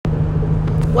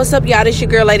What's up, y'all? This your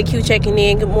girl, Lady Q, checking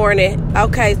in. Good morning.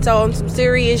 Okay, so on some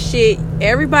serious shit,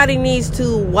 everybody needs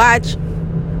to watch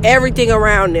everything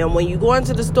around them. When you go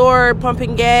into the store,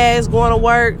 pumping gas, going to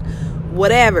work,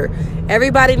 whatever,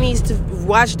 everybody needs to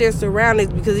watch their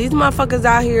surroundings, because these motherfuckers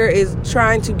out here is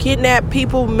trying to kidnap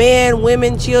people, men,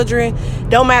 women, children.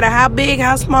 Don't matter how big,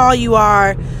 how small you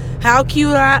are, how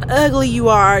cute, how ugly you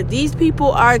are. These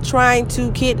people are trying to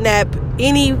kidnap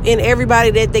any and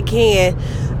everybody that they can.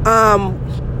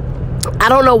 I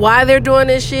don't know why they're doing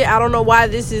this shit. I don't know why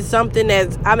this is something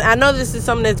that's... I know this is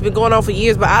something that's been going on for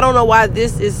years, but I don't know why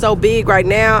this is so big right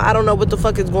now. I don't know what the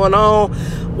fuck is going on,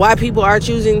 why people are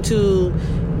choosing to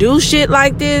do shit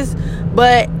like this.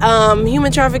 But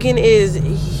human trafficking is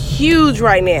huge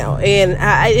right now, and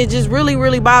it just really,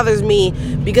 really bothers me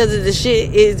because of the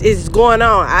shit is going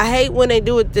on. I hate when they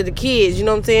do it to the kids, you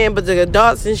know what I'm saying? But the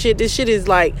adults and shit, this shit is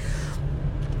like...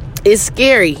 it's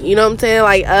scary, you know what I'm saying?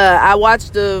 Like, I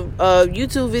watched a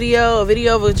YouTube video,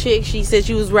 of a chick. She said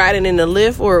she was riding in a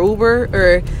Lyft or Uber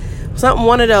or something,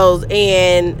 one of those,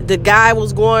 and the guy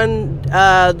was going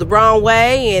the wrong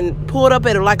way and pulled up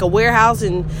at like a warehouse,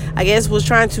 and I guess was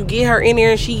trying to get her in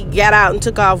there, and she got out and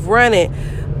took off running.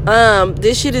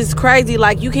 This shit is crazy.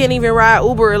 Like, you can't even ride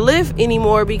Uber or Lyft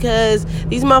anymore because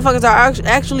these motherfuckers are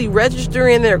actually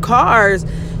registering their cars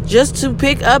just to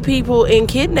pick up people and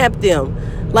kidnap them.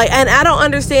 Like, and I don't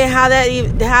understand how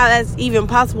that's even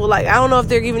possible. Like, I don't know if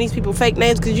they're giving these people fake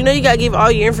names, because you know you gotta give all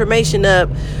your information up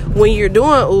when you're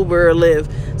doing Uber or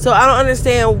Lyft. So I don't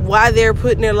understand why they're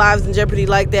putting their lives in jeopardy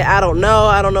like that. I don't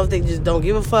know if they just don't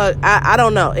give a fuck. I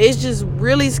don't know. It's just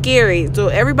really scary. So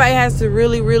everybody has to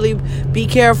really, really be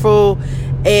careful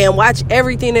and watch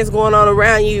everything that's going on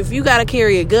around you. If you gotta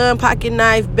carry a gun, pocket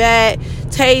knife, bat,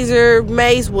 taser,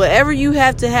 mace, whatever you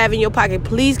have to have in your pocket,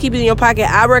 please keep it in your pocket.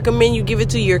 I recommend you give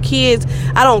it to your kids.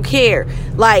 I don't care.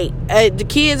 Like, the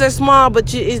kids are small,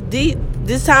 but it's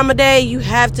this time of day, you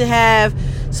have to have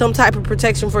some type of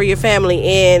protection for your family.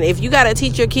 And if you gotta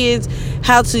teach your kids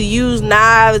how to use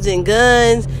knives and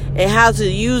guns and how to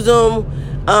use them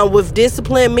with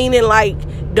discipline, meaning like,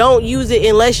 don't use it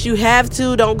unless you have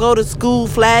to. Don't go to school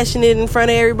flashing it in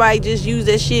front of everybody. Just use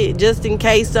that shit just in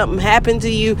case something happened to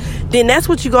you. Then that's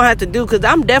what you're gonna have to do, because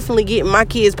I'm definitely getting my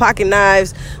kids pocket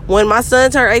knives. When my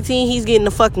son turned 18, he's getting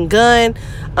a fucking gun.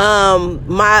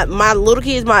 My little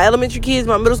kids, my elementary kids,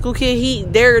 my middle school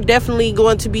kid, they're definitely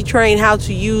going to be trained how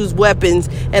to use weapons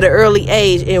at an early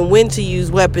age and when to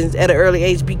use weapons at an early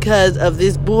age, because of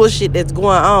this bullshit that's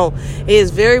going on. It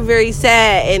is very, very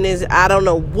sad, and I don't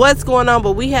know what's going on,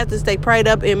 but we have to stay prayed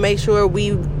up and make sure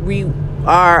we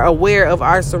are aware of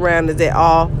our surroundings at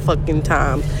all fucking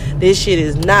times. This shit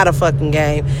is not a fucking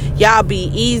game. Y'all be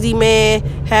easy, man.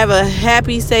 Have a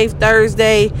happy, safe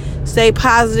Thursday. Stay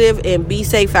positive and be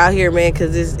safe out here, man,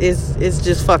 because it's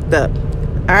just fucked up.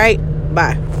 All right,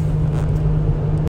 bye.